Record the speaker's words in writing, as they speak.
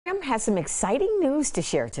Aquarium has some exciting news to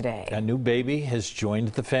share today. A new baby has joined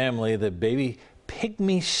the family, the baby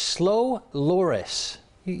pygmy slow loris.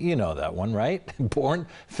 You know that one, right? Born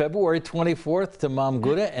February 24th to Mom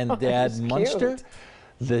Gouda and Dad Munster.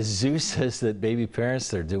 The zoo says that baby parents,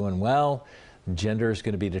 they're doing well. Gender is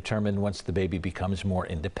going to be determined once the baby becomes more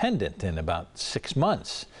independent in about 6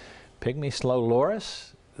 months. Pygmy slow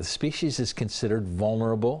loris, the species is considered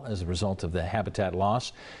vulnerable as a result of the habitat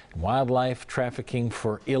loss, wildlife trafficking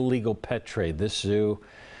for illegal pet trade. This zoo,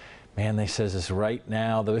 man, they says is right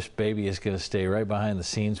now, this baby is going to stay right behind the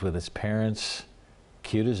scenes with its parents.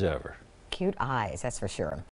 Cute as ever. Cute eyes, that's for sure.